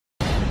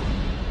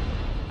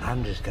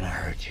I'm just gonna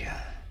hurt you.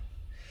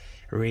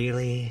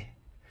 Really,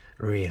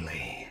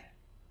 really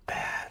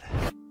bad.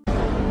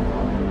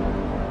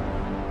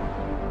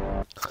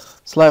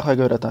 سڵای خۆی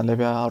گەورەتان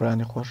لەبێ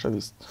هاوڕێیانی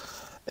خۆشەویست.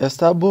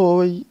 ئێستا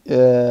بۆی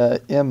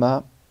ئێمە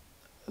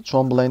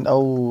چۆن بڵێن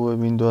ئەو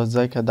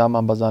ویندۆزای کە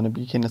دامان بەزانە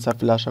بیکەین لەسەر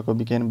فلاشەکە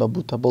بکەین بە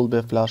بوتەبڵ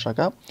بێ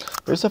فلاشەکە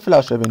پێویستە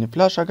فلاشە بێنی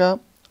فلاشەکە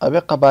ئەبێ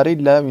قەبارەی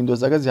لە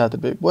ویندۆزەکە زیاتر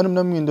بێت بۆ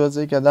نمونە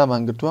ویندۆزەی کە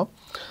دامان گرتووە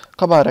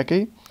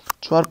قەبارەکەی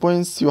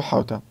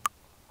 4.37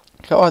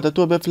 کەواتە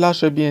تۆ بێ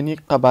فلاشە بێنی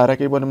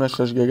قەبارەکەی بۆ نمونە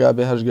 6 گێگا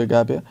بێ 8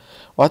 گێگا بێ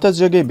واتە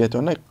جێگەی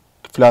بێتەوە نەک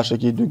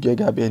فلاشێکی 2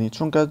 گێگا بێنی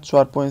چونکە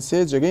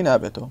 4.3 جێگەی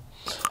نابێتەوە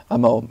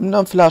ئەمە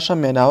منم فلاشە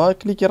مێناوە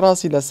کلیکی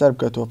ڕاستی لەسەر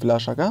بکەتەوە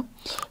فلاشەکە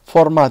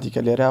فۆرماتی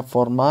کە لێرە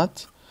فۆرمات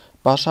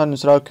پاشان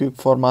نووسرا کویک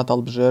فۆرمات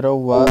هەڵبژێرە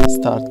و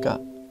ستارتکە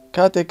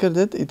کاتێک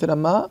کردت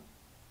ئیترەمە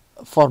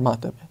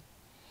فۆرماتە بێت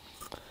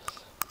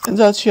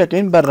ئەجا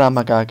چیەکەین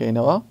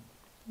بەرنامەکەکەینەوە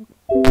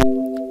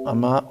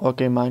ئەمە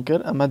ئۆکەیمان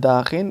کرد ئەمە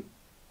داخین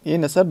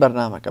یەنە سەر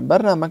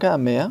بەرنامەکە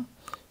ئەمەیە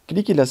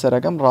کلیکی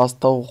لەسەرەکەم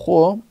ڕاستە و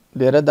خۆ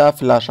لێرەدا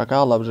فلاشەکە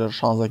هەڵەبژێر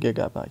 16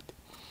 گێگابایت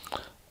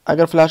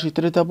ئەگەر فلاشی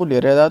ترتە بوو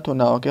لێرەدا تۆ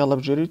ناوەکەی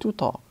هەڵەبژێریت و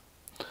تاو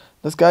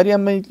دەستکاری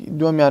ئەمە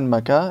دووەمیان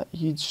مەکە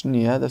هیچ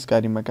نییە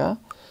دەستکاری مەکە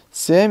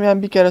سێمیان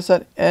بیکەرە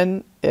سەر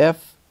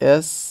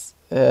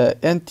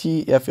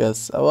NTFS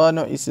ئەوە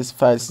نوعی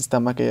فایل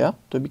سیستەمەکەیە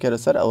تۆ بیکەرە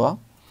سەر ئەوە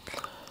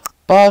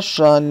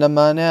پاشان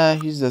لەمانەیە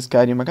هیچ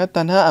دەستکاری مەکە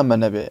تەنها ئەمە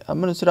نەبێ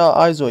ئەمە نووسرا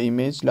ئایزۆ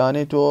ئیمێج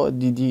لەوانەیە تۆ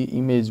دیدی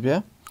ئیمێج بێ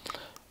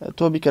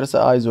تۆ بیکەرە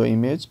سەر ئایزۆ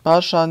ئیمێج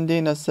پاشان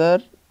دێنە سەر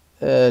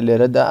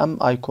لێرەدا ئەم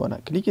ئایکۆنە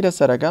کلیکی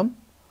لەسەرەکەم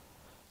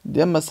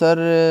دێمە سەر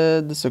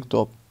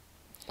دسکتۆپ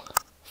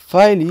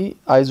فایلی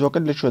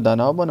ئایزۆکرد لە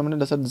شۆدانەوە بۆ نمونە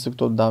لەسەر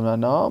دسکتۆپ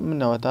دامانەوە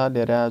منەوە تا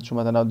لێرە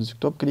چوومەتە ناو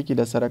دسکتۆپ کلیکی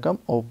لەسەرەکەم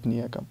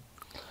ئۆپنیەکەم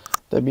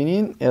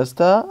دەبینین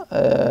ئێستا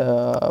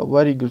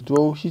وەری گرتووە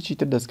و هیچی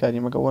تر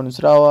دەستکاری مەکە وە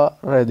نووسراوە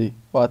ڕێدی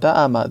واتە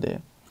ئامادەیە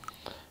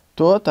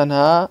تۆ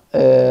تەنها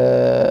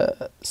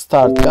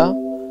ستارتکە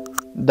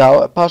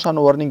پاشان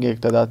وەرنینگێک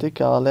دەداتی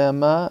کە ئاڵێ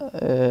ئەمە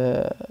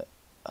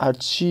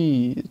هەرچی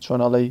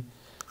چۆنەڵەی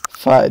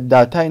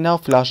داتای ناو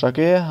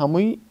فلاشەکەیە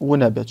هەمووی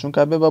ونە بێت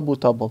چونکە بێ بە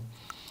بوتەبڵ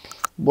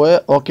بۆیە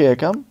ئۆکێ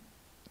یەکەم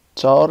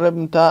چاوەڕێ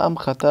بم تا ئەم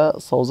خەتە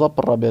سەوزە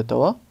پڕە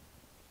بێتەوە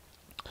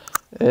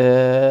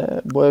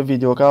بۆیە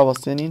ڤیدیۆکە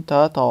وەستێنین تا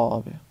تەواوە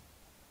بێ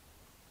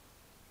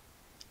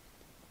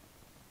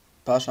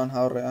پاشان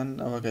هاوڕێیان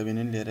ئەوەکە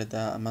بینین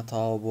لێرەدا ئەمە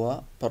تەواو بووە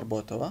پڕ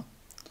بۆتەوە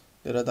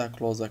لێرەدا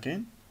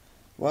کلۆزەکەین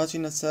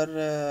واچینە سەر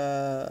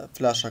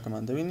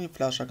فلاشەکەمان دەبینی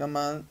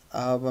فلاشەکەمان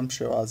ئاوا بەم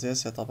شێوازەیە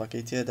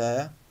سێتەپەکەی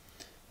تێدایە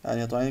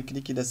یعنی توانین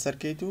کلیکی لەسەر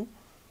کەیت و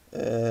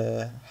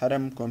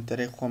هەرم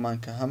کۆمپیوتەرەی خۆمان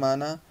کە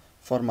هەمانە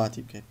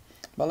فۆرماتی بکەین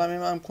بەڵام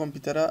ئێمە ئەم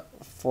کۆمپیوتەرە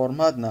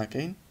فۆرمات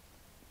ناکەین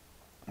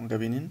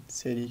گەبینین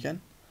سێریکەن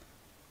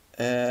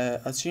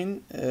ئەچین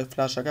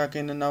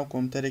فلاشەکەکەینە ناو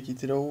کۆمپیوتەرێکی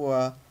ترە و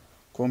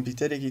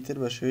کۆمپیوتەرێکی تر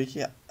بە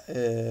شێوەیەکی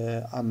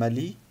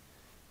عەمەلی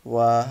و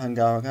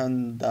هەنگاوەکان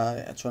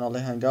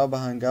چۆنەڵێ هەنگاو بە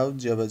هەنگاو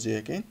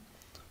جێبەجێەکەین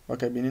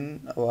وەکە بینین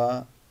ئەوە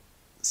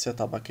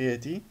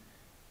سێتەپەکەیەتی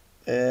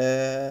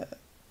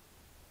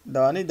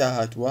لەوانەی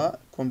داهاتووە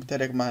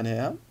کۆمپیوتەرێکمان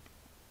هەیە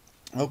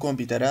ئەو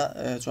کۆمپیوتەرە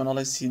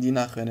چۆنەڵی سیدی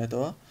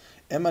ناخوێنێتەوە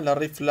ئێمە لە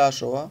ڕێی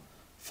فلاشەوە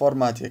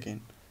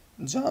فۆرماتیەکەین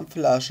جام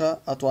فلاشە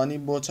ئەتوانی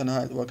بۆ چەند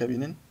وەکە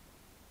بینن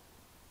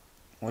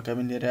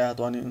لێرە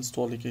ئەتوانی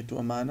ئینستۆڵیکەیت و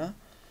ئەمانە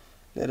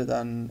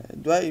لێرەدان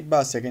دوای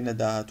باسەکەین لە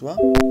داهاتووە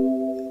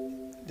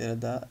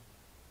لێرەدا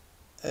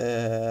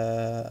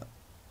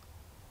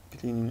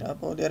کلینین ئەپ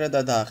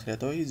لێرەدا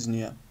داخرێتەوە هیچ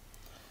نییە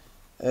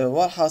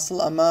وەڵحاصڵ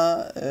ئەمە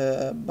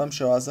بەم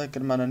شێوازە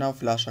کردمانە ناو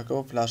فلاشەکە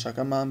و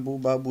فلاشەکەمان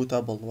بوو بە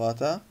بوتەبڵ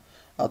واتە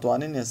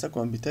ئەتوانین ئێستا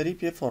کۆمپیوتەری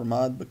پێ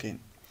فۆرمات بکەین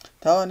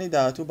تاوانەی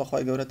داهاتوو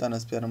بەخوای گەورەتان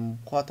ئەسپێرم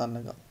خواتان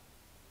لەگەڵ